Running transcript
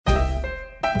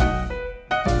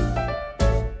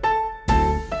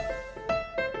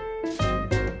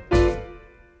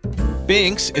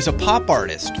Binks is a pop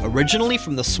artist, originally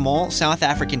from the small South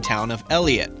African town of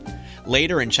Elliot.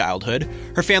 Later in childhood,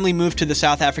 her family moved to the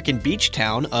South African beach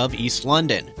town of East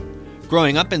London.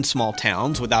 Growing up in small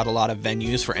towns without a lot of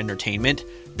venues for entertainment,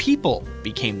 people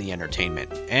became the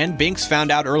entertainment, and Binks found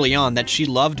out early on that she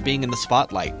loved being in the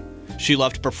spotlight. She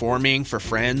loved performing for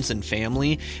friends and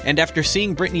family, and after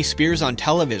seeing Britney Spears on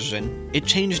television, it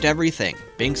changed everything.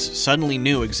 Binks suddenly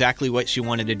knew exactly what she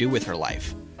wanted to do with her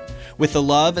life. With the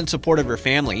love and support of her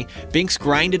family, Binks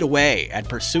grinded away at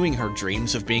pursuing her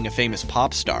dreams of being a famous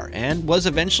pop star and was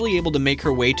eventually able to make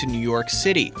her way to New York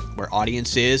City, where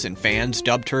audiences and fans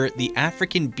dubbed her the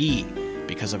African Bee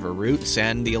because of her roots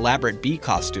and the elaborate bee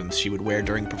costumes she would wear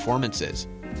during performances.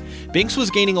 Binks was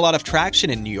gaining a lot of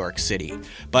traction in New York City,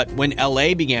 but when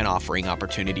LA began offering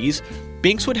opportunities,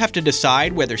 Binks would have to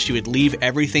decide whether she would leave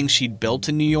everything she'd built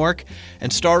in New York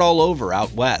and start all over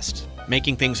out west.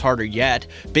 Making things harder yet,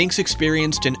 Binks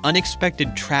experienced an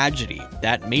unexpected tragedy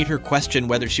that made her question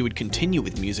whether she would continue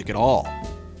with music at all.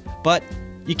 But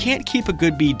you can't keep a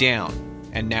good bee down,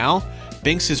 and now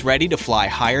Binks is ready to fly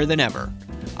higher than ever.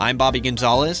 I'm Bobby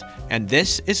Gonzalez, and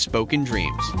this is Spoken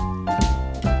Dreams.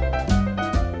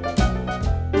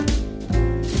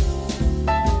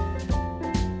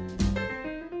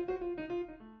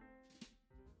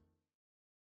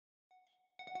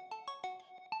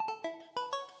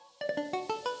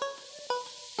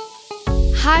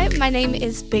 Hi, my name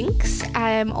is Binks.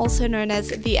 I am also known as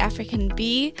the African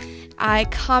Bee. I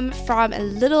come from a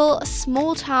little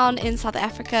small town in South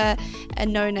Africa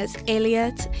known as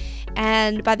Elliot.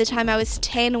 And by the time I was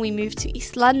 10, we moved to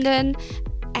East London.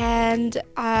 And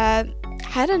I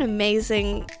had an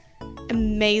amazing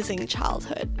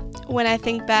childhood. When I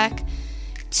think back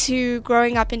to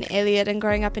growing up in Elliot and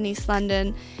growing up in East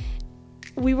London,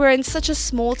 we were in such a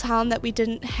small town that we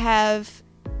didn't have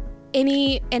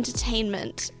any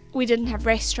entertainment. We didn't have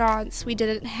restaurants, we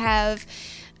didn't have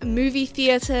movie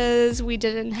theaters, we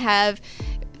didn't have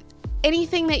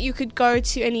anything that you could go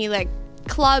to, any like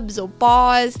clubs or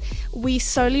bars. We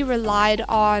solely relied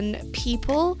on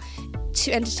people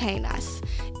to entertain us.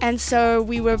 And so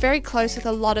we were very close with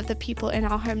a lot of the people in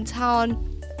our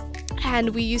hometown,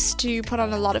 and we used to put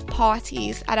on a lot of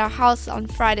parties at our house on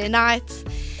Friday nights.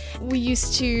 We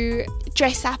used to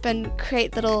dress up and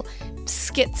create little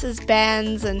skits as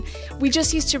bands, and we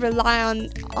just used to rely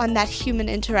on that human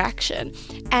interaction.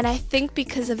 And I think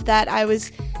because of that, I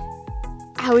was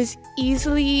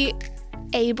easily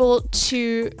able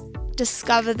to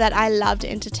discover that I loved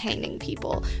entertaining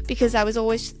people, because I was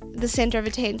always the center of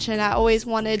attention. I always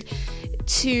wanted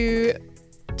to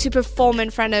perform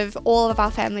in front of all of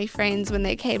our family friends when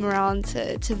they came around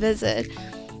to visit.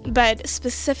 But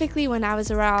specifically when I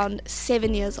was around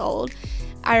 7 years old,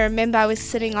 I remember I was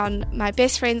sitting on my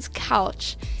best friend's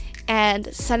couch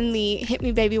and suddenly Hit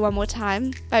Me Baby One More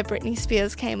Time by Britney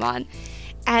Spears came on.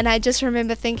 And I just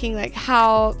remember thinking like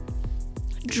how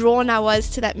drawn I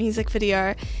was to that music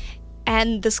video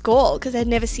and the score, because I'd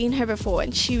never seen her before,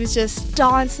 and she was just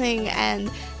dancing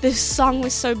and the song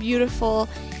was so beautiful.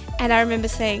 And I remember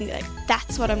saying like,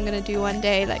 that's what I'm gonna do one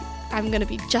day. Like, I'm gonna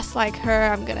be just like her.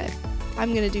 I'm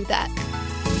gonna do that.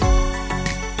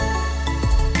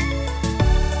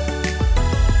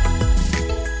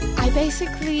 I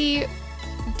basically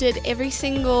did every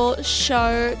single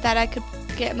show that I could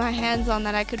get my hands on,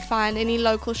 that I could find, any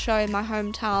local show in my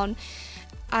hometown.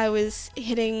 I was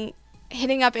hitting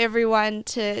up everyone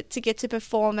to get to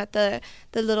perform at the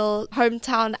little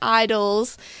hometown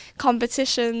idols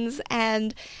competitions.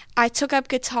 And I took up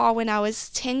guitar when I was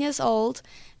 10 years old,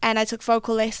 and I took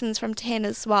vocal lessons from 10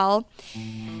 as well.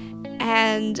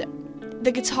 And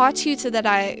the guitar tutor that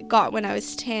I got when I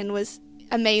was 10 was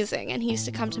amazing, and he used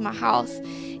to come to my house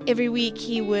every week.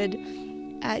 He would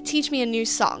teach me a new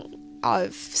song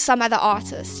of some other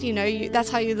artist. You know, that's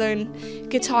how you learn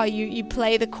guitar. You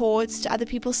play the chords to other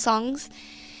people's songs.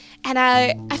 And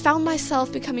I found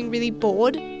myself becoming really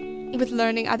bored with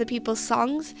learning other people's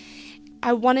songs.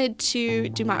 I wanted to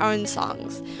do my own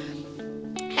songs.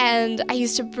 And I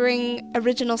used to bring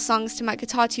original songs to my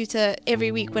guitar tutor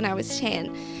every week when I was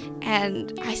 10.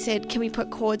 And I said, can we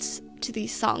put chords to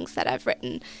these songs that I've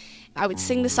written? I would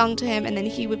sing the song to him, and then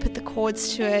he would put the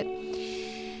chords to it.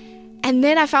 And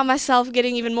then I found myself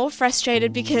getting even more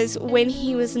frustrated, because when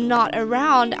he was not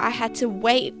around, I had to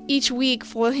wait each week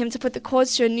for him to put the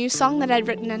chords to a new song that I'd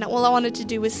written, and all I wanted to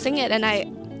do was sing it, and I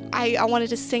wanted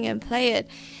to sing and play it.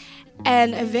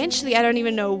 And eventually, I don't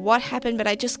even know what happened, but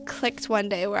I just clicked one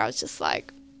day where I was just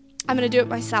like, I'm going to do it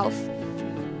myself.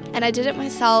 And I did it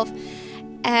myself,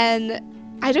 and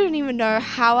I don't even know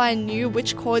how I knew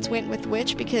which chords went with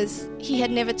which, because he had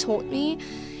never taught me.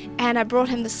 And I brought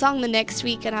him the song the next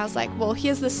week, and I was like, well,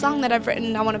 here's the song that I've written,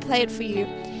 and I want to play it for you.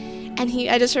 And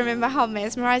I just remember how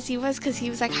mesmerized he was, because he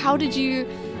was like, how did you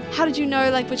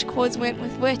know like which chords went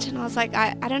with which? And I was like,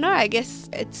 I don't know, I guess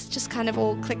it's just kind of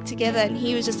all clicked together. And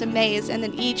he was just amazed. And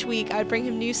then each week I'd bring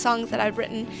him new songs that I'd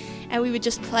written, and we would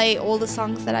just play all the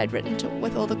songs that I'd written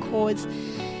with all the chords.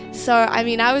 So I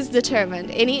mean, I was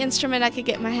determined. Any instrument I could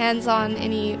get my hands on,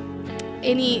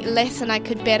 any lesson I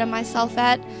could better myself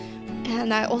at.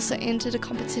 And I also entered a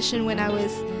competition when I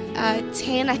was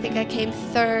 10. I think I came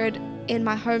third in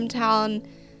my hometown,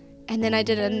 and then I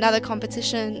did another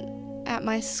competition at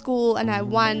my school and I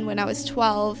won when I was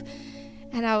 12.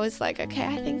 And I was like, okay,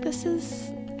 I think this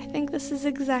is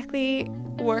exactly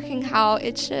working how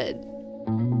it should.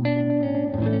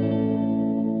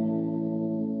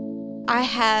 I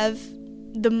have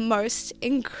the most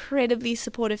incredibly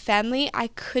supportive family. I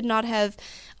could not have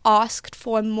asked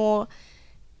for a more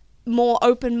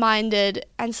open-minded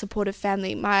and supportive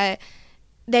family.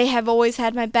 They have always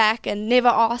had my back and never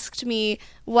asked me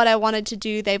what I wanted to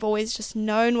do. They've always just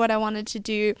known what I wanted to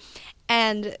do,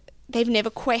 and they've never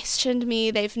questioned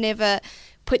me. They've never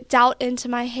put doubt into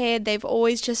my head. They've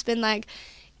always just been like,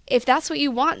 if that's what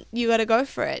you want, you got to go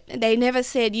for it. They never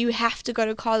said, you have to go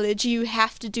to college, you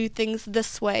have to do things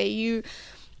this way, you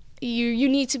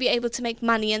need to be able to make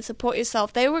money and support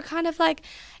yourself. They were kind of like,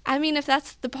 I mean, if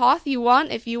that's the path you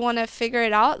want, if you want to figure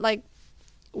it out, like,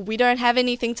 we don't have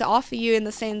anything to offer you in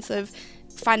the sense of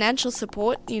financial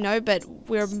support, but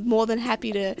we're more than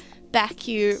happy to back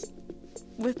you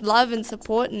with love and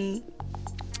support and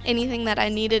anything that I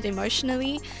needed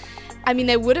emotionally. I mean,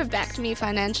 they would have backed me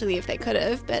financially if they could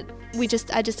have, but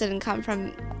I just didn't come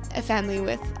from a family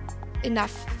with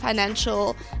enough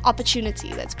financial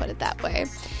opportunity, let's put it that way.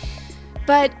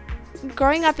 But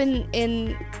growing up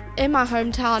in my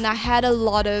hometown, I had a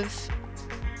lot of,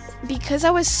 because I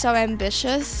was so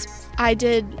ambitious, I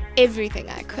did everything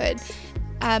I could.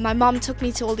 My mom took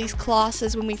me to all these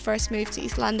classes when we first moved to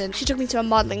East London. She took me to a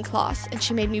modelling class and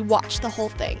she made me watch the whole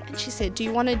thing. And she said, do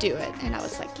you want to do it? And I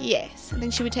was like, yes. And then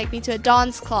she would take me to a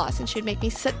dance class and she would make me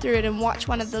sit through it and watch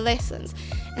one of the lessons.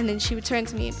 And then she would turn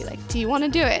to me and be like, do you want to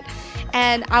do it?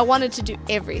 And I wanted to do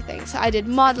everything. So I did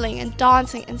modelling and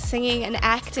dancing and singing and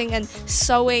acting and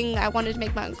sewing. I wanted to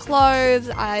make my own clothes.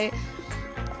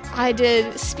 I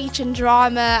did speech and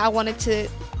drama. I wanted to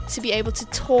be able to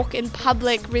talk in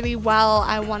public really well.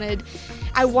 I wanted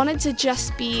to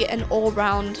just be an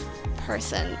all-round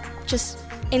person. Just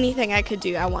anything I could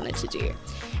do, I wanted to do.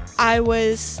 I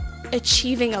was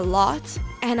achieving a lot,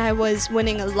 and I was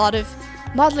winning a lot of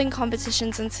modeling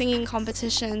competitions and singing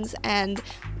competitions, and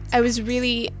I was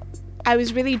really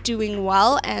doing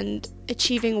well and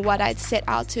achieving what I'd set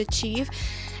out to achieve.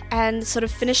 And sort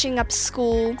of finishing up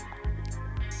school,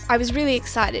 I was really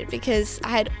excited because I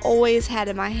had always had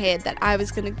in my head that I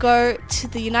was going to go to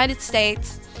the United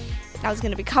States, I was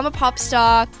going to become a pop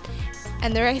star,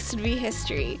 and the rest would be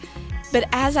history. But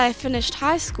as I finished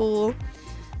high school,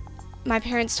 my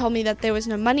parents told me that there was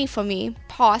no money for me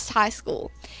past high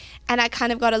school. And I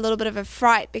kind of got a little bit of a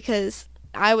fright because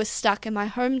I was stuck in my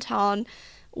hometown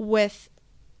with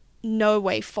no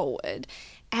way forward.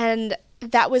 And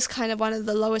that was kind of one of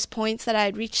the lowest points that I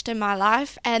had reached in my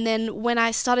life. And then when I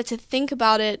started to think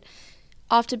about it,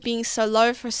 after being so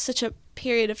low for such a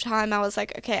period of time, I was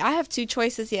like, okay, I have two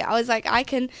choices here. I was like, I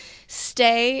can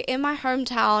stay in my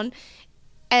hometown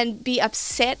and be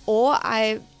upset, or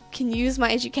I can use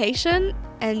my education,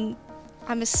 and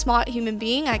I'm a smart human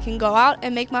being. I can go out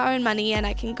and make my own money, and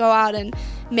I can go out and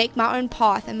make my own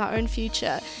path and my own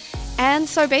future. And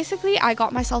so basically I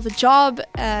got myself a job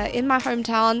in my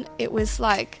hometown. It was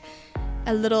like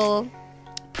a little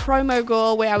promo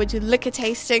girl where I would do liquor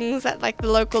tastings at like the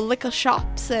local liquor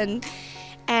shops, and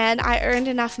I earned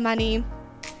enough money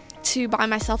to buy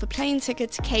myself a plane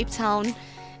ticket to Cape Town,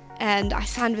 and I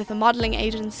signed with a modeling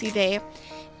agency there.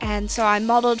 And so I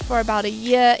modeled for about a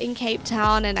year in Cape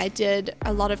Town, and I did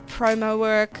a lot of promo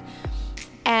work.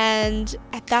 And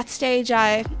at that stage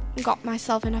I got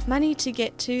myself enough money to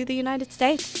get to the United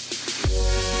States.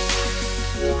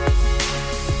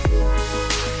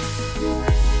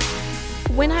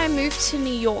 When I moved to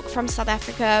New York from South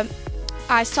Africa,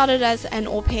 I started as an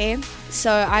au pair.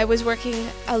 So I was working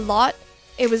a lot.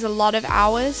 It was a lot of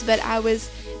hours, but I was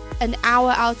an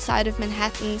hour outside of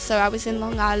Manhattan, so I was in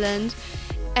Long Island.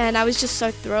 And I was just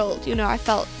so thrilled.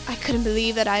 I couldn't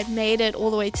believe that I'd made it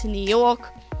all the way to New York.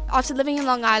 After living in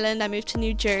Long Island, I moved to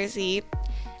New Jersey,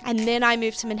 and then I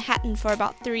moved to Manhattan for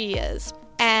about 3 years.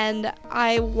 And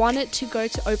I wanted to go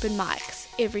to open mics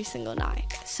every single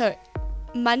night. So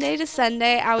Monday to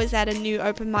Sunday, I was at a new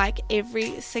open mic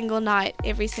every single night,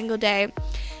 every single day.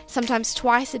 Sometimes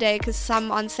twice a day, because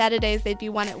some on Saturdays there'd be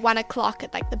one at 1 o'clock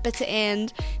at like the bitter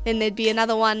end. Then there'd be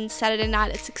another one Saturday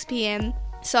night at 6 p.m.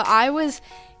 So I was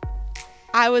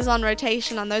on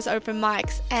rotation on those open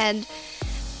mics, and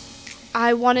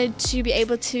I wanted to be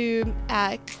able to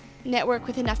network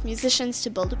with enough musicians to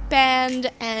build a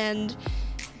band, and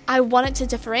I wanted to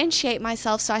differentiate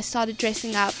myself, so I started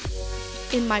dressing up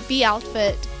in my bee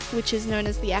outfit, which is known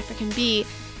as the African bee.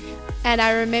 And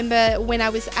I remember when I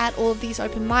was at all of these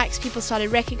open mics, people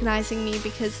started recognizing me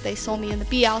because they saw me in the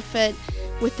bee outfit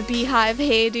with the beehive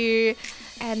hairdo,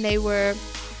 and they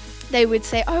would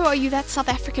say, "Oh, are you that South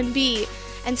African bee?"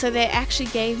 And so they actually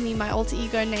gave me my alter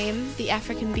ego name, the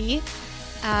African bee,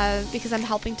 because I'm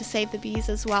helping to save the bees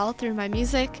as well through my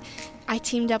music. I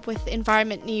teamed up with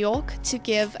Environment New York to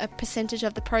give a percentage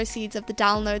of the proceeds of the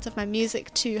downloads of my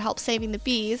music to help saving the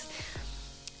bees.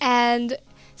 And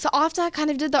so after I kind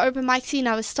of did the open mic scene,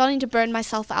 I was starting to burn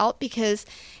myself out because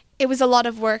it was a lot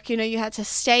of work. You know, you had to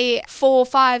stay 4,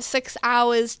 5, 6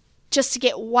 hours just to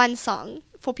get one song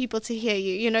for people to hear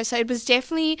you, you know, so it was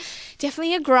definitely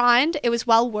a grind. It was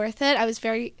well worth it. I was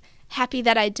very happy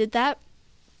that I did that,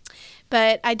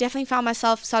 but I definitely found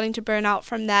myself starting to burn out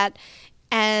from that.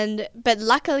 But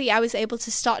luckily I was able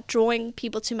to start drawing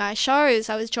people to my shows.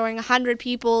 I was drawing 200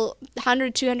 people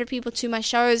to my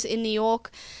shows in New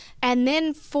York. And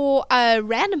then for a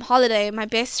random holiday, my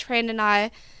best friend and I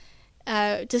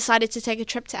decided to take a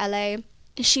trip to LA.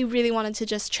 She really wanted to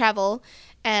just travel,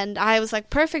 and I was like,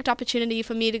 perfect opportunity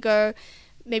for me to go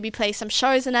maybe play some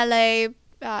shows in LA,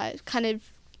 kind of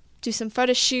do some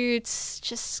photo shoots,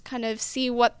 just kind of see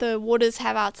what the waters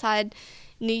have outside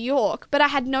New York. But I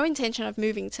had no intention of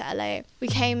moving to LA. We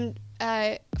came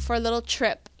for a little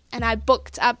trip, and I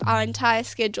booked up our entire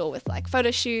schedule with like photo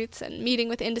shoots and meeting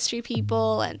with industry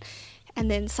people and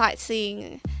then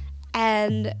sightseeing.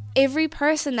 And every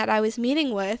person that I was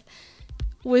meeting with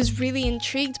was really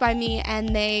intrigued by me,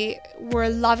 and they were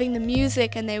loving the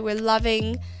music, and they were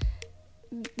loving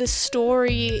the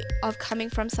story of coming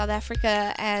from South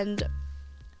Africa, and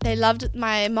they loved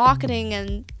my marketing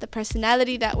and the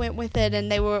personality that went with it,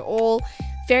 and they were all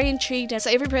very intrigued. And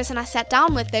so every person I sat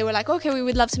down with, they were like, okay, we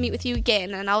would love to meet with you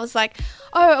again. And I was like,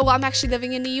 oh, well, I'm actually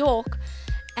living in New York.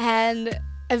 And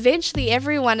eventually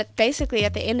everyone, basically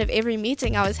at the end of every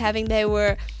meeting I was having, they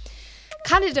were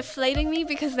kind of deflating me,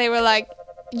 because they were like,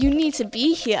 you need to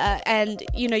be here, and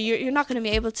you know, you're not going to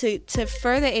be able to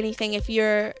further anything if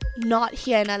you're not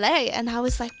here in LA. And I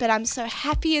was like, but I'm so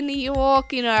happy in New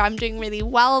York, you know, I'm doing really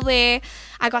well there.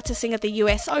 I got to sing at the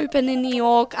US Open in New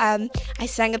York. I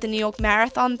sang at the New York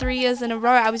Marathon 3 years in a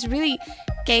row. I was really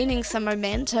gaining some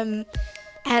momentum,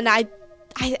 and I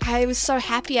was so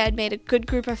happy. I'd made a good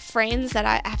group of friends that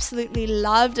I absolutely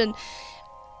loved, and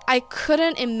I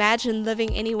couldn't imagine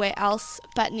living anywhere else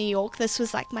but New York. This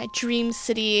was like my dream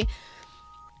city.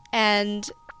 And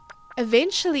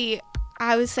eventually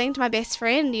I was saying to my best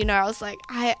friend, you know, I was like,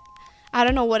 I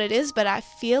don't know what it is, but I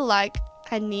feel like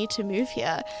I need to move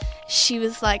here. She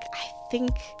was like,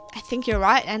 I think you're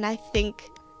right, and I think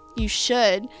you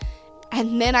should.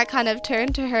 And then I kind of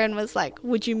turned to her and was like,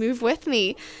 would you move with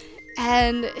me?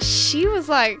 And she was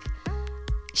like,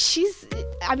 she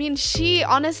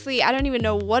honestly, I don't even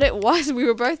know what it was. We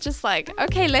were both just like,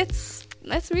 okay, let's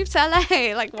move to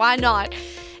LA. Like, why not?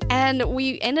 And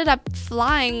we ended up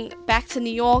flying back to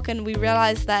New York, and we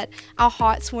realized that our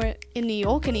hearts weren't in New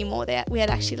York anymore. That we had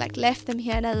actually like left them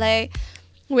here in LA.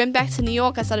 We went back to New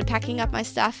York. I started packing up my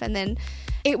stuff, and then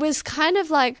it was kind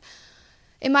of like,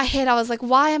 in my head, I was like,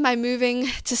 why am I moving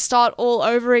to start all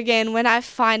over again when I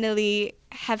finally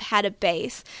have had a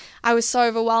base? I was so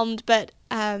overwhelmed, but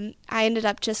I ended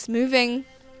up just moving.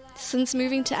 Since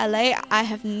moving to LA, I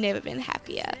have never been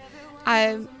happier.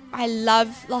 I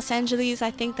love Los Angeles.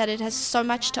 I think that it has so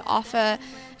much to offer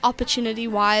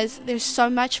opportunity-wise. There's so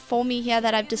much for me here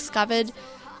that I've discovered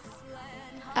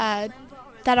that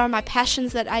are my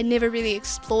passions that I never really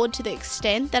explored to the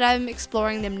extent that I'm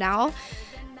exploring them now.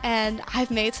 And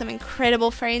I've made some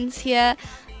incredible friends here.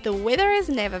 The weather is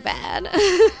never bad.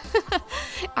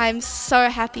 I'm so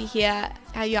happy here.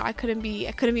 I couldn't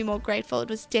be more grateful. It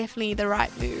was definitely the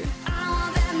right move.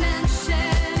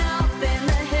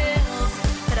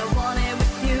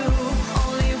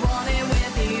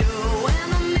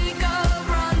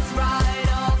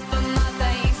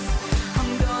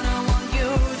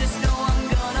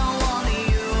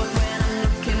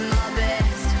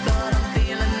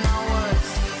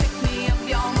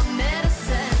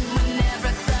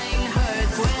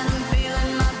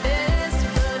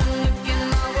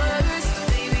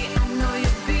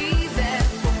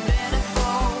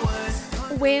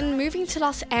 when moving to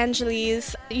Los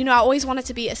Angeles, I always wanted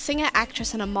to be a singer,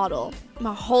 actress, and a model.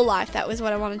 My whole life, that was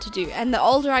what I wanted to do. And the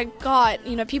older I got,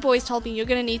 people always told me, you're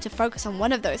going to need to focus on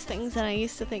one of those things. And I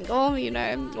used to think,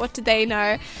 what do they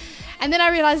know? And then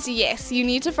I realized, yes, you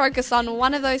need to focus on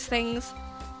one of those things.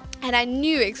 And I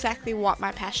knew exactly what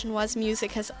my passion was.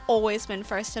 Music has always been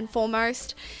first and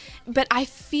foremost. But I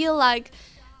feel like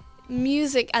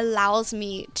music allows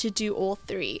me to do all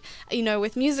three.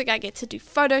 With music, I get to do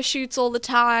photo shoots all the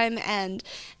time, and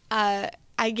I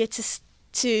get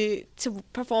to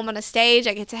perform on a stage.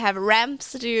 I get to have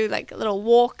ramps to do like little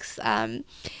walks.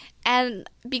 And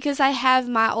because I have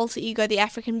my alter ego, the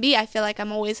African Bee, I feel like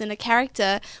I'm always in a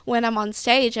character when I'm on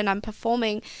stage and I'm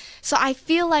performing. So I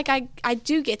feel like I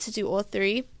do get to do all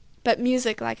three, but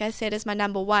music, like I said, is my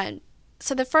number one.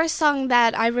 So the first song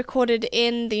that I recorded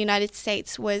in the United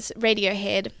States was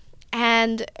Radiohead.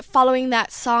 And following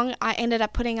that song, I ended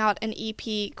up putting out an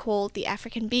EP called The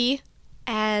African Bee.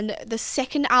 And the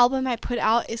second album I put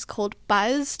out is called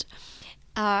Buzzed.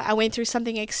 I went through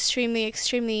something extremely,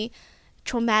 extremely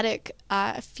traumatic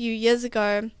a few years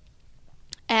ago,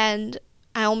 and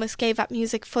I almost gave up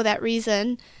music for that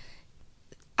reason.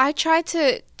 I try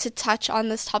to touch on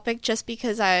this topic just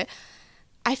because I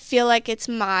feel like it's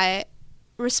my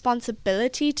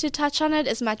responsibility to touch on it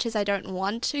as much as I don't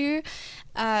want to,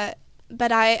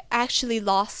 but I actually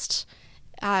lost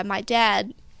my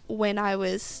dad when I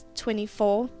was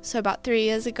 24, so about 3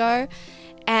 years ago,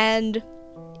 and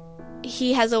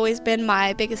he has always been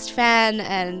my biggest fan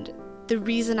and the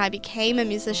reason I became a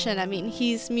musician. I mean,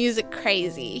 he's music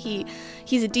crazy.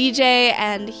 He's a DJ,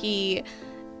 and he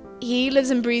lives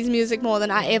and breathes music more than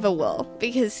I ever will,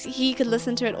 because he could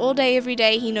listen to it all day, every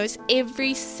day. He knows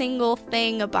every single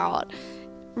thing about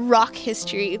rock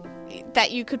history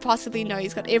that you could possibly know.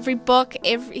 He's got every book,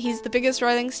 he's the biggest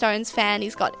Rolling Stones fan.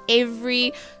 He's got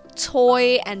every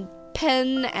toy and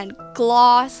pin and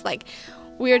glass. Like,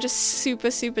 we are just super,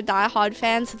 super diehard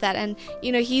fans of that. And,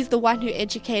 he's the one who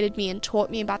educated me and taught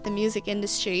me about the music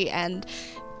industry and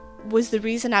was the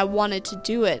reason I wanted to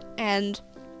do it. And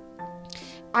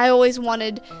I always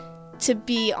wanted to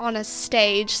be on a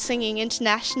stage singing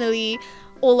internationally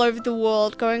all over the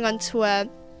world, going on tour.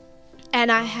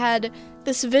 And I had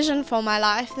this vision for my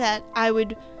life that I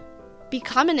would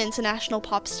become an international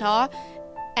pop star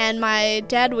and my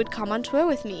dad would come on tour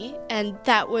with me. And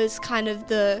that was kind of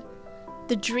the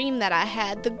dream that I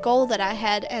had, the goal that I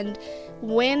had. And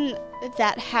when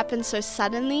that happened so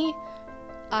suddenly,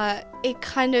 I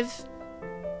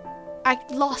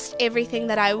lost everything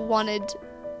that I wanted,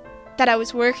 that I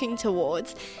was working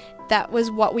towards. That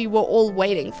was what we were all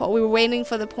waiting for. We were waiting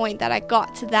for the point that I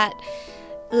got to that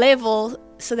level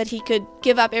so that he could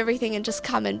give up everything and just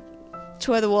come and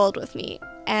tour the world with me.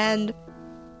 And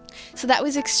so that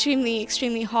was extremely,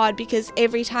 extremely hard, because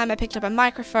every time I picked up a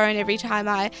microphone, every time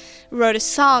I wrote a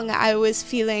song, I was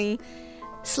feeling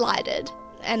slighted.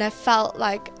 And I felt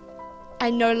like I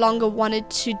no longer wanted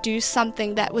to do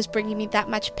something that was bringing me that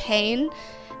much pain,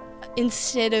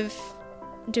 instead of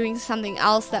doing something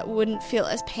else that wouldn't feel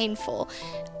as painful.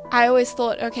 I always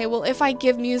thought, okay, well, if I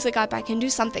give music up, I can do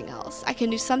something else. I can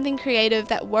do something creative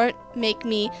that won't make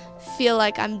me feel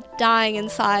like I'm dying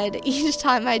inside each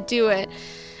time I do it.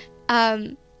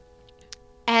 And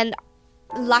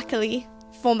luckily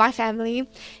for my family,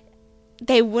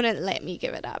 they wouldn't let me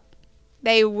give it up.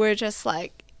 They were just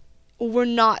like, we're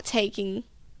not taking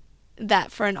that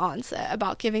for an answer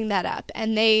about giving that up.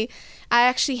 And I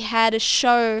actually had a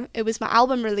show, it was my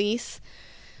album release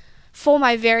for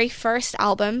my very first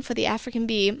album, for The African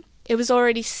Bee. It was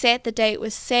already set, the date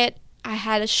was set. I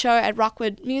had a show at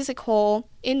Rockwood Music Hall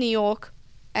in New York,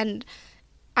 and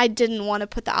I didn't want to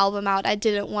put the album out. I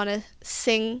didn't want to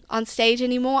sing on stage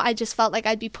anymore. I just felt like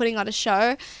I'd be putting on a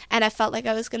show, and I felt like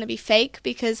I was going to be fake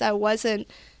because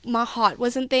my heart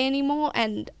wasn't there anymore,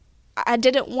 and I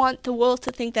didn't want the world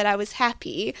to think that I was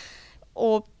happy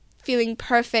or feeling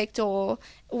perfect, or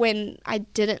when I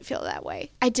didn't feel that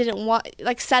way. I didn't want,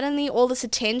 suddenly all this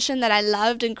attention that I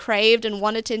loved and craved and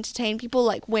wanted to entertain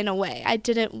people, went away. I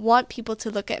didn't want people to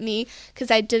look at me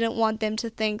because I didn't want them to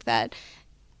think that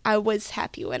I was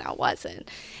happy when I wasn't.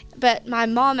 But my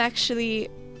mom actually,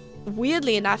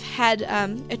 weirdly enough, had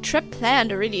a trip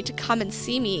planned already to come and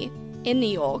see me in New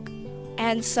York.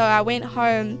 And so I went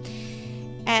home,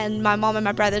 and my mom and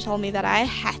my brother told me that I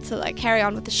had to carry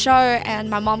on with the show, and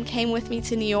my mom came with me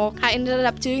to New York. I ended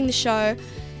up doing the show,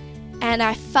 and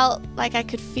I felt like I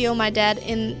could feel my dad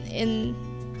in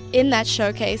that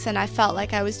showcase, and I felt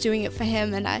like I was doing it for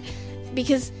him. And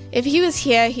because if he was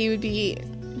here, he would be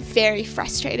very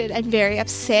frustrated and very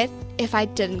upset if I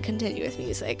didn't continue with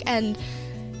music. And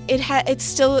it's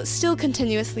still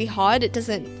continuously hard. It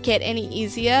doesn't get any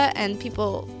easier, and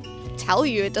people tell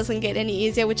you it doesn't get any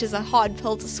easier, which is a hard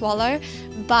pill to swallow.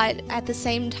 But at the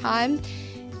same time,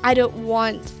 I don't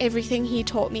want everything he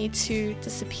taught me to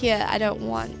disappear. I don't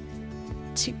want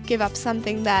to give up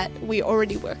something that we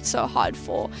already worked so hard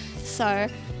for. So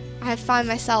I find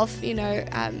myself,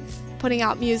 putting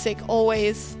out music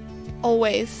always for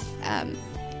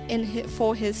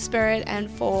his spirit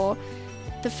and for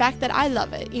the fact that I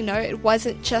love it. It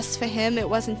wasn't just for him, it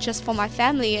wasn't just for my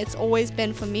family, it's always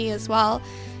been for me as well.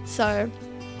 So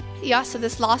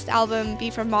this last album, Be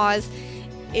From Mars,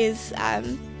 is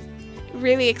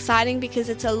really exciting because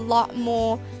it's a lot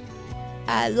more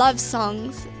love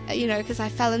songs, because I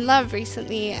fell in love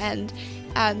recently, and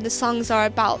the songs are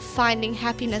about finding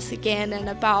happiness again and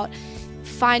about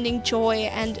finding joy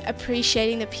and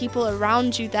appreciating the people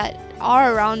around you that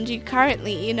are around you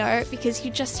currently, because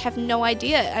you just have no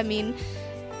idea. I mean,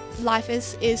 life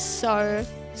is so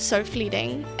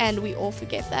fleeting, and we all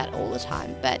forget that all the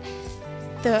time. But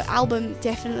the album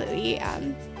definitely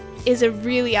is a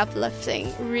really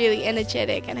uplifting, really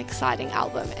energetic and exciting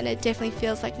album, and it definitely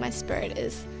feels like my spirit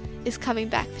is coming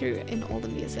back through in all the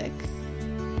music.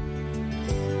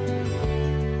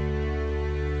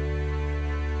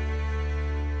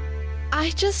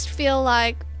 I just feel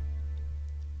like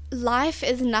life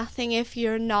is nothing if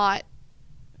you're not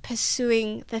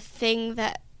pursuing the thing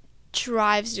that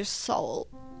drives your soul.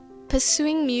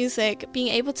 Pursuing music, being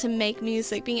able to make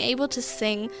music, being able to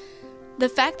sing, the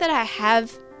fact that I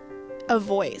have a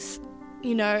voice,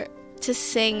 to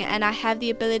sing, and I have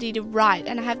the ability to write,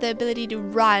 and I have the ability to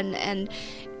run, and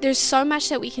there's so much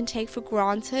that we can take for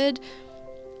granted.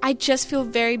 I just feel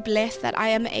very blessed that I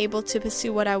am able to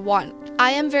pursue what I want. I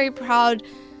am very proud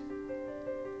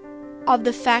of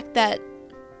the fact that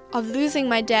of losing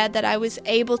my dad, that I was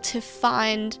able to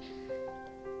find,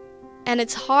 and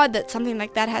it's hard that something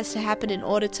like that has to happen in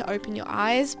order to open your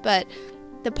eyes, but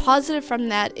the positive from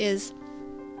that is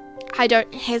I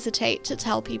don't hesitate to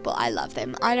tell people I love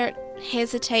them. I don't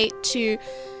hesitate to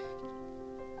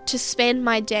spend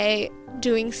my day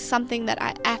doing something that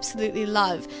I absolutely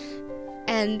love.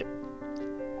 And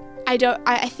I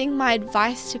think my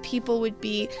advice to people would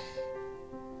be,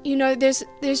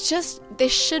 there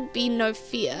should be no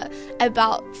fear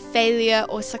about failure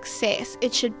or success.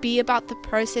 It should be about the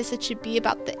process. It should be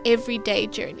about the everyday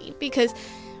journey, because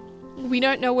we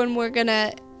don't know when we're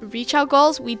gonna reach our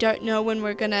goals. We don't know when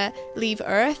we're gonna leave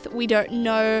Earth. We don't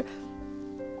know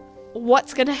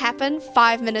what's gonna happen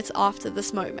 5 minutes after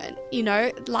this moment.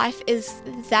 Life is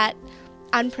that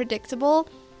unpredictable.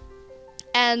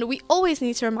 And we always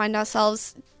need to remind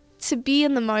ourselves to be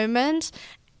in the moment,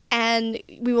 and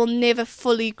we will never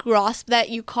fully grasp that.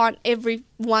 You can't every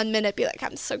 1 minute be like,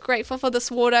 I'm so grateful for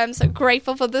this water, I'm so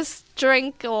grateful for this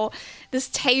drink or this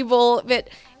table. But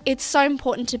it's so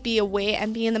important to be aware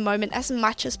and be in the moment as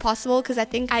much as possible, because I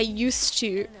think I used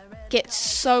to get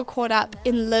so caught up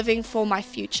in living for my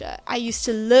future. I used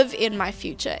to live in my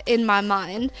future, in my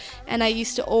mind, and I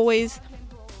used to always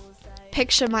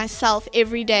picture myself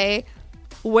every day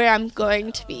where I'm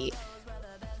going to be,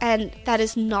 and that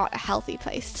is not a healthy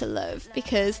place to live,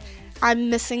 because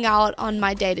I'm missing out on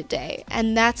my day-to-day.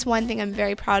 And that's one thing I'm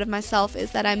very proud of myself,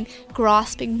 is that I'm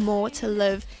grasping more to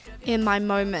live in my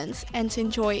moments and to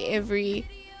enjoy every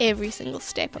single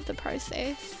step of the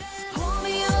process. Pour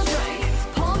me a drink,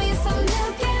 pour me some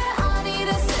milk, yeah, I need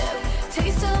a sip.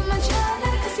 Taste of my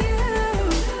chocolate, 'cause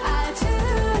I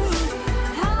too,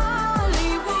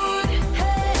 Hollywood,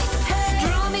 hey, hey.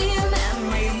 Draw me a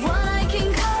memory, one I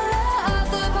can color of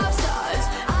the pop stars.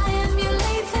 I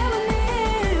emulate and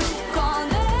live, gone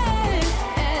there,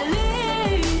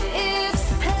 hey.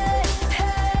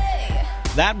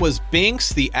 That was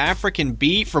Binks, the African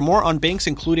Bee. For more on Binks,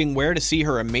 including where to see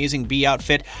her amazing bee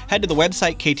outfit, head to the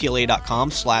website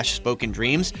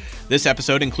ktla.com/spokendreams. This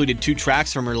episode included 2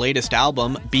 tracks from her latest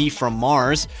album, Be From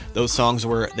Mars. Those songs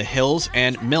were The Hills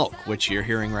and Milk, which you're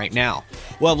hearing right now.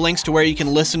 We'll have links to where you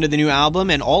can listen to the new album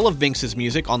and all of Binks'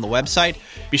 music on the website.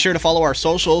 Be sure to follow our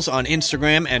socials on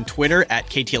Instagram and Twitter at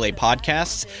KTLA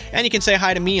Podcasts, and you can say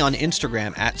hi to me on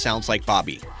Instagram at Sounds Like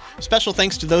Bobby. Special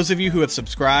thanks to those of you who have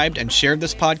subscribed and shared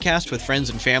this podcast with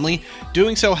friends and family.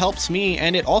 Doing so helps me,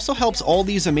 and it also helps all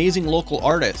these amazing local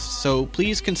artists, so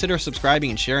please consider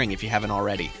subscribing and sharing if you haven't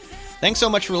already. Thanks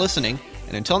so much for listening,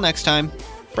 and until next time,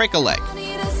 break a leg. I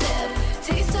need a sip.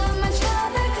 Taste of my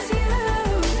chocolate, 'cause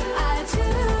I too,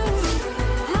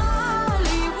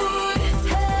 Hollywood,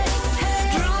 hey,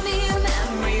 hey. Draw me a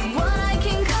memory, one I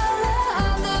can color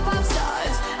of the pop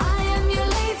stars. I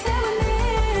emulate and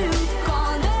live,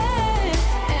 gone there,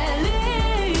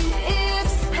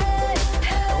 it's hey,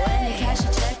 hey.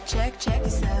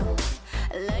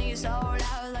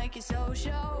 make it so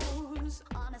show.